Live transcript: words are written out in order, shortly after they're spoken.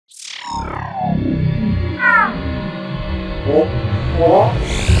Welcome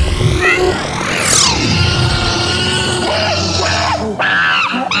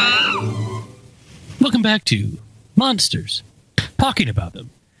back to Monsters, talking about them.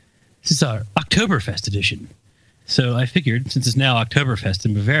 This is our Oktoberfest edition. So I figured, since it's now Oktoberfest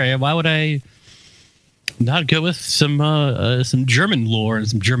in Bavaria, why would I not go with some German lore and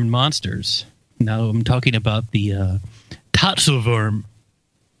some German monsters? Now I'm talking about the Tatzelwurm.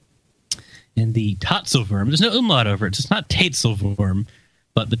 And the Tatzelwurm, there's no umlaut over it, so it's not Tatzelwurm,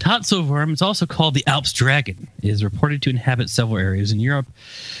 but the Tatzelwurm is also called the Alps Dragon. It is reported to inhabit several areas in Europe,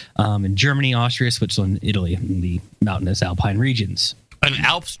 in Germany, Austria, Switzerland, Italy, in the mountainous alpine regions. An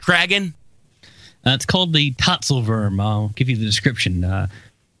Alps Dragon? It's called the Tatzelwurm. I'll give you the description. It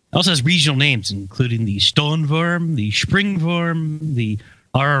also has regional names, including the Stollenwurm, the Springwurm, the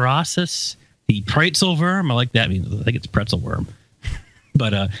Arassas, the Praatzelwurm. I like that. I think it's Praatzelwurm.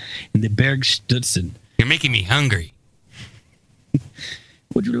 But in the Bergstutzen. You're making me hungry.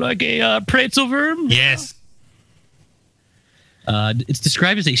 Would you like a Praatzelwurm? Yes. It's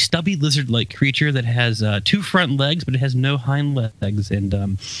described as a stubby lizard-like creature that has 2 front legs, but it has no hind legs, and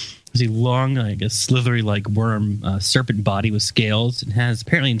has a long, I guess, slithery-like worm serpent body with scales. It has,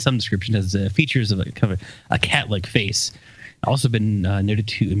 apparently in some description, has features of kind of a cat-like face. Also been noted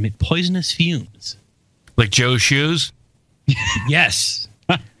to emit poisonous fumes. Like Joe's shoes? Yes.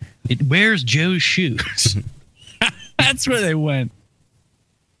 It wears Joe's shoes. That's where they went.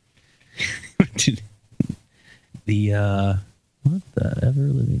 The what the ever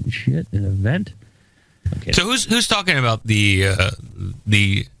living shit, an event. Okay. So who's talking about this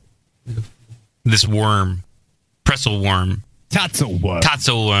worm, Praatzelwurm?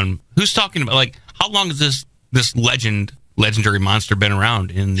 Tatzelwurm. Who's talking about, like, how long has this legendary monster been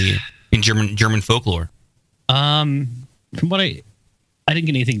around in German folklore? From what I didn't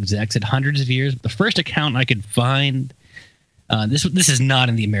get anything exact. Said hundreds of years. But the first account I could find, this is not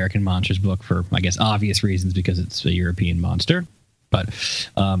in the American Monsters book for, I guess, obvious reasons, because it's a European monster. But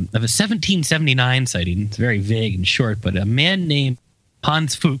of a 1779 sighting, it's very vague and short. But a man named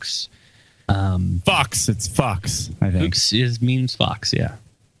Hans Fuchs. Fox. It's fox, I think. Fuchs means fox. Yeah.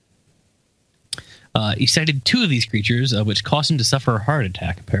 He sighted 2 of these creatures, which caused him to suffer a heart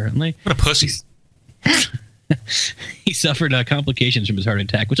attack. Apparently, what a pussy. He suffered complications from his heart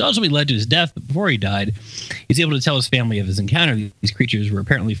attack, which ultimately led to his death. But before he died, he's able to tell his family of his encounter. These creatures were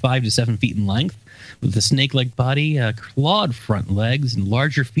apparently 5 to 7 feet in length, with a snake-like body, clawed front legs, and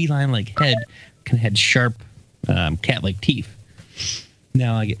larger feline-like head. Kind of had sharp cat-like teeth.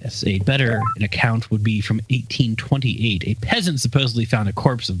 Now, I guess a better account would be from 1828. A peasant supposedly found a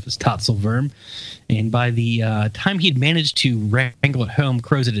corpse of this Tatzelwurm, and by the time he had managed to wrangle it home,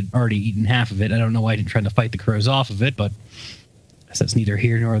 crows had already eaten half of it. I don't know why he didn't try to fight the crows off of it, but I guess that's neither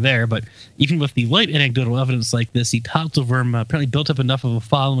here nor there. But even with the light anecdotal evidence like this, the Tatzelwurm apparently built up enough of a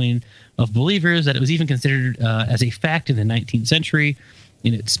following of believers that it was even considered as a fact in the 19th century.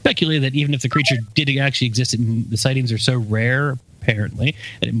 And it's speculated that even if the creature did actually exist, the sightings are so rare, apparently,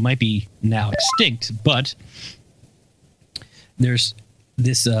 that it might be now extinct. But there's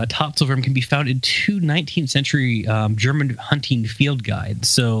this Tatzelwurm can be found in 2 19th century German hunting field guides.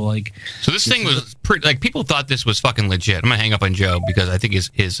 So this thing was pretty, like, people thought this was fucking legit. I'm gonna hang up on Joe because I think his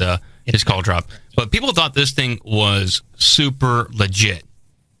call dropped. But people thought this thing was super legit.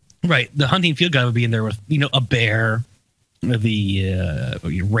 Right. The hunting field guide would be in there with, a bear,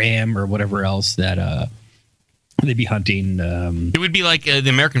 the ram, or whatever else that they'd be hunting. It would be like the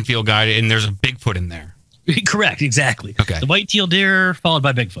American Field Guide, and there's a Bigfoot in there. Correct, exactly. Okay. The white-tailed deer followed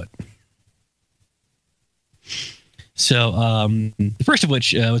by Bigfoot. So the first of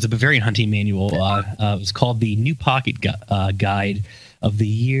which was a Bavarian hunting manual. It was called the New Pocket Guide of the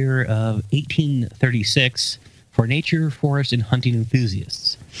year of 1836 for nature, forest, and hunting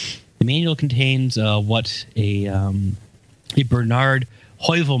enthusiasts. The manual contains what a Bernard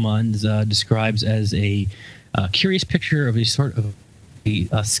Heuvelmans describes as a curious picture of a sort of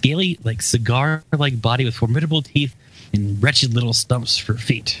a scaly, like cigar-like body with formidable teeth and wretched little stumps for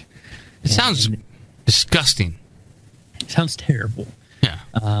feet. It sounds disgusting. It sounds terrible. Yeah.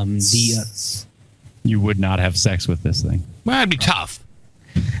 You would not have sex with this thing. Well, it'd be tough.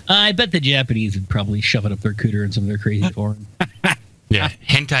 I bet the Japanese would probably shove it up their cooter in some of their crazy porn. Yeah,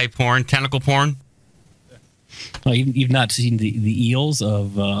 hentai porn, tentacle porn. Oh, you've not seen the eels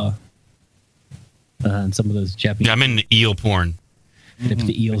of some of those Japanese. Yeah, I'm in the eel porn. If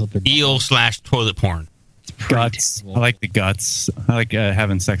the eels up their eel/toilet porn. Guts. I like the guts. I like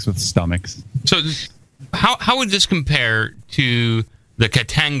having sex with stomachs. So, how would this compare to the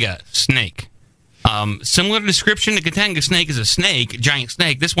Katanga snake? Similar description. The Katanga snake is a snake, a giant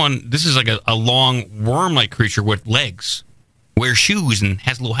snake. This is like a long worm-like creature with legs. wears shoes and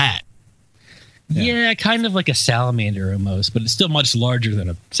has a little hat. Yeah, kind of like a salamander almost, but it's still much larger than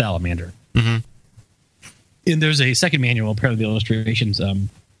a salamander. Mm-hmm. And there's a second manual. Apparently, the illustrations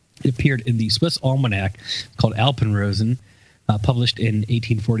appeared in the Swiss Almanac called Alpenrosen, published in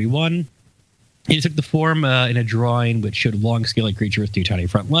 1841. It took the form in a drawing which showed a long, scaly creature with 2 tiny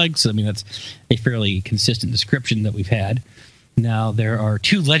front legs. I mean, that's a fairly consistent description that we've had. Now, there are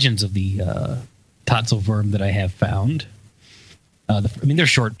 2 legends of the Tatzelwurm that I have found. They're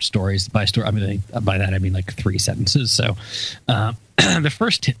short stories. By that I mean like 3 sentences. So, the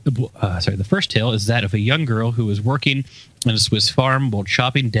first tale is that of a young girl who was working on a Swiss farm while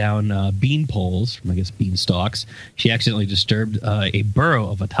chopping down bean poles from, I guess, bean stalks. She accidentally disturbed a burrow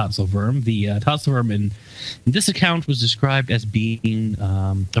of a Tatzelwurm. The Tatzelwurm in this account was described as being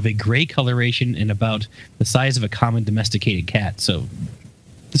of a gray coloration and about the size of a common domesticated cat. So,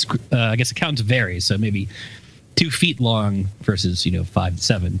 this I guess accounts vary. So maybe 2 feet long versus 5 to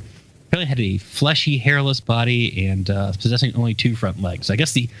 7. Apparently had a fleshy, hairless body and possessing only 2 front legs. So I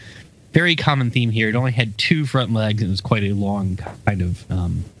guess the very common theme here, it only had 2 front legs and it was quite a long kind of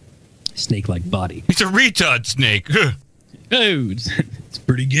snake-like body. It's a retard snake. Oh, it's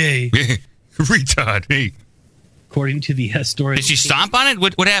pretty gay. Retard. Hey. According to the story, did she stomp on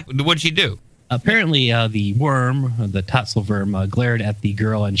it? What happened? What did she do? Apparently, the worm, the Tatzelwurm, glared at the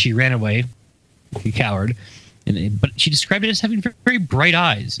girl and she ran away. A coward. But she described it as having very bright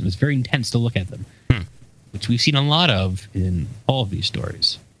eyes. It was very intense to look at them, which we've seen a lot of in all of these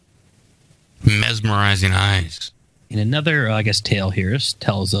stories. Mesmerizing eyes. In another, tale here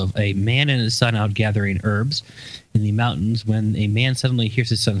tells of a man and his son out gathering herbs in the mountains when a man suddenly hears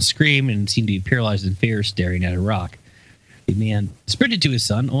his son scream and seemed to be paralyzed in fear, staring at a rock. The man sprinted to his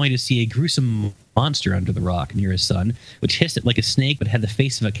son, only to see a gruesome monster under the rock near his son, which hissed like a snake but had the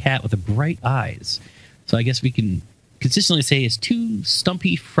face of a cat with bright eyes. So I guess we can consistently say it's 2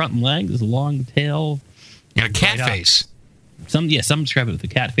 stumpy front legs, a long tail, and a cat face. Some describe it with a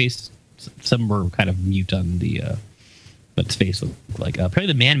cat face. Some were kind of mute on the what its face looked like. Apparently,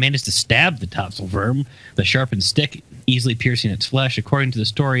 the man managed to stab the Tatzelwurm with a sharpened stick, easily piercing its flesh. According to the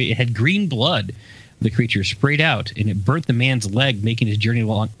story, it had green blood. The creature sprayed out, and it burnt the man's leg, making his journey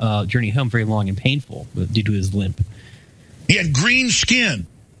home very long and painful due to his limp. He had green skin.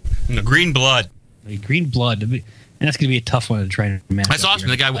 The green blood. Green blood, and that's going to be a tough one to try and match. That's awesome.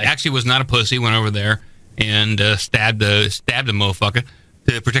 The guy actually was not a pussy. Went over there and stabbed the motherfucker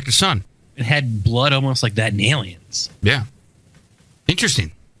to protect his son. It had blood almost like that in Aliens. Yeah,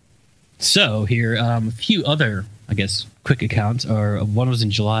 interesting. So here, a few other, quick accounts are. One was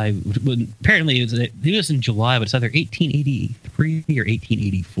in July. Apparently, it was in July, but it's either 1883 or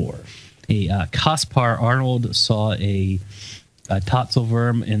 1884. A Kaspar Arnold saw a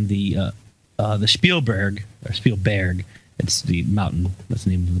Tatzelwurm in the Spielberg. It's the mountain. That's the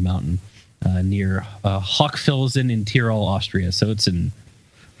name of the mountain near Hochfilzen in Tyrol, Austria. So it's in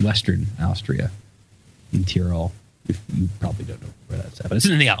western Austria, in Tyrol. You probably don't know where that's at, but it's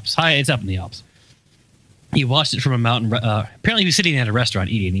in the Alps. It's up in the Alps. He watched it from a mountain. Apparently, he was sitting at a restaurant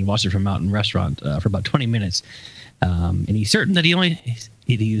eating. He watched it from a mountain restaurant for about 20 minutes, and he's certain that he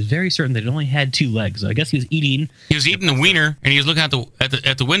was very certain that it only had 2 legs. So I guess he was eating. He was eating the wiener, and he was looking at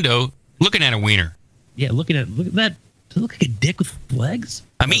the window. Looking at a wiener. Yeah, look at that. Does it look like a dick with legs?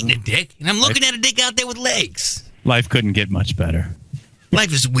 I'm eating a dick, and I'm looking at a dick out there with legs. Life couldn't get much better.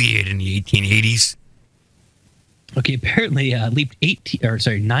 Life is weird in the 1880s. Okay, apparently leaped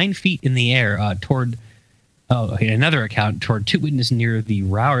 9 feet in the air toward. Another account toward 2 witnesses near the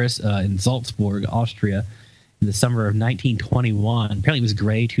Rauris in Salzburg, Austria, in the summer of 1921. Apparently, it was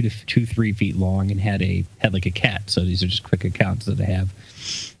gray, 2 to 3 feet long, and had like a cat. So these are just quick accounts that I have.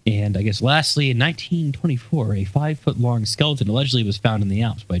 And I guess lastly, in 1924, a 5-foot-long skeleton allegedly was found in the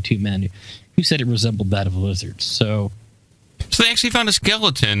Alps by 2 men who said it resembled that of a lizard. So they actually found a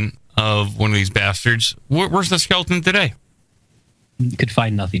skeleton of one of these bastards. Where's the skeleton today? You could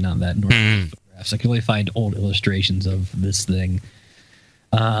find nothing on that. Photographs. I could only find old illustrations of this thing.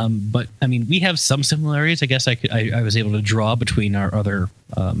 But I mean, we have some similarities. I guess I was able to draw between our other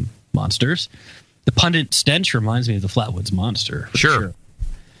monsters. The pundit stench reminds me of the Flatwoods monster. Sure.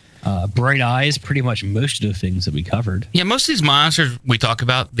 Bright eyes, pretty much most of the things that we covered. Yeah, most of these monsters we talk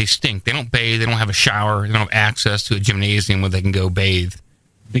about, they stink. They don't bathe. They don't have a shower. They don't have access to a gymnasium where they can go bathe.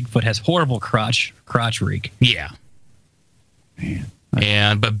 Bigfoot has horrible crotch reek. Yeah.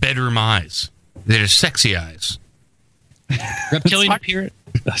 Man. But bedroom eyes. They're sexy eyes. Reptilian appearance.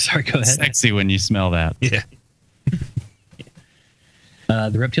 Oh, sorry, go ahead. Sexy when you smell that. Yeah.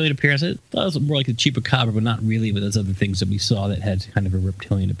 The reptilian appearance, it was more like a chupacabra, but not really with those other things that we saw that had kind of a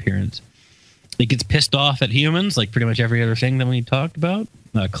reptilian appearance. It gets pissed off at humans, like pretty much every other thing that we talked about.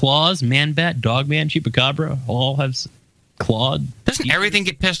 Claws, man-bat, dog-man, chupacabra, all have clawed. Doesn't everything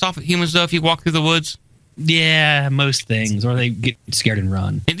get pissed off at humans, though, if you walk through the woods? Yeah, most things. Or they get scared and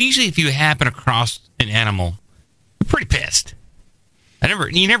run. And usually if you happen across an animal, you're pretty pissed.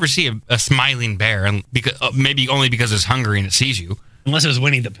 You never see a smiling bear, and maybe only because it's hungry and it sees you. Unless it was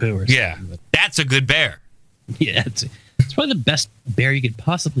Winnie the Pooh or something. Yeah, that's a good bear. Yeah, it's probably the best bear you could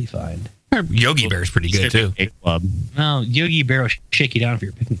possibly find. Yogi Bear's pretty good, too. Club. Well, Yogi Bear will shake you down for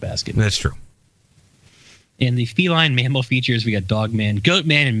your picnic basket. That's true. In the feline mammal features, we got dog man, goat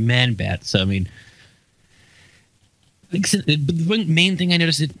man, and man bat. So, I mean, the one main thing I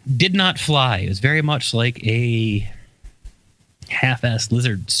noticed, it did not fly. It was very much like a half-assed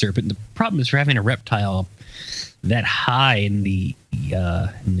lizard serpent. The problem is for having a reptile that high in the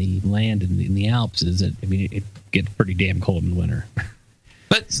land in the Alps is that, I mean, it gets pretty damn cold in winter.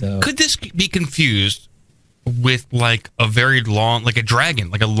 But could this be confused with like a very long, like a dragon,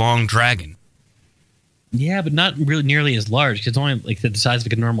 like a long dragon? Yeah, but not really nearly as large, because it's only like the size of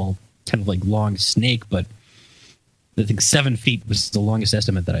like a normal kind of like long snake. But I think 7 feet was the longest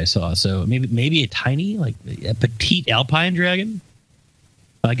estimate that I saw. So maybe a tiny, like a petite alpine dragon.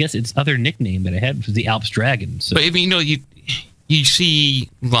 I guess its other nickname that I had was the Alps Dragon. So. But I mean, you see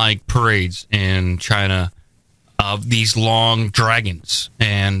like parades in China of these long dragons,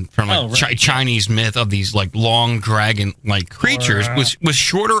 and from like Chinese myth of these like long dragon like creatures with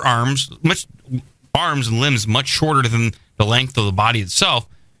shorter arms, arms and limbs much shorter than the length of the body itself.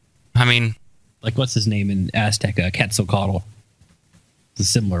 I mean, like what's his name in Aztec? Quetzalcoatl. It's a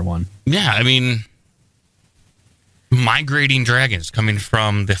similar one. Yeah, I mean, migrating dragons coming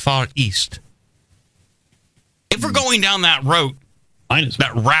from the far east. If we're going down that route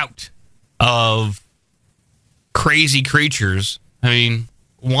of crazy creatures, I mean,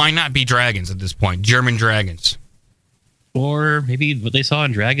 why not be dragons at this point? German dragons. Or maybe what they saw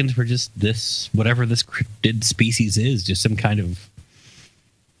in dragons were just whatever this cryptid species is, just some kind of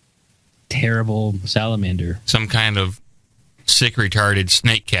terrible salamander. Some kind of sick, retarded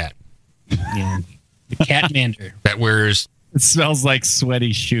snake cat. Yeah. The catmander. That wears... It smells like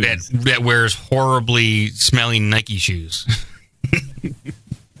sweaty shoes. That wears horribly smelling Nike shoes.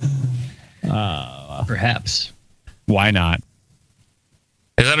 Perhaps. Why not?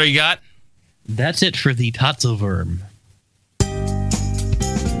 Is that all you got? That's it for the Tatzelwurm.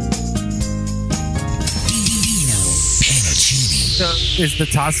 So is the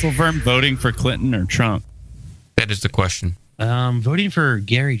Tatzelwurm voting for Clinton or Trump? That is the question. Voting for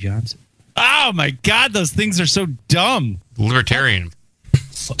Gary Johnson. Oh my God, those things are so dumb. Libertarian.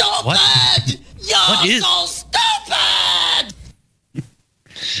 Stupid! You're so stupid!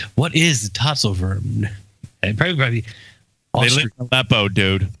 What is the Tatzelwurm? Probably Austria. They live in Aleppo,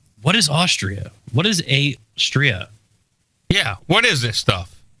 dude. What is Austria? What is Austria? Yeah, what is this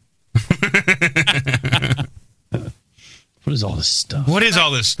stuff? What is all this stuff? What is all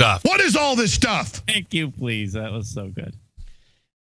this stuff? What is all this stuff? Thank you, please. That was so good.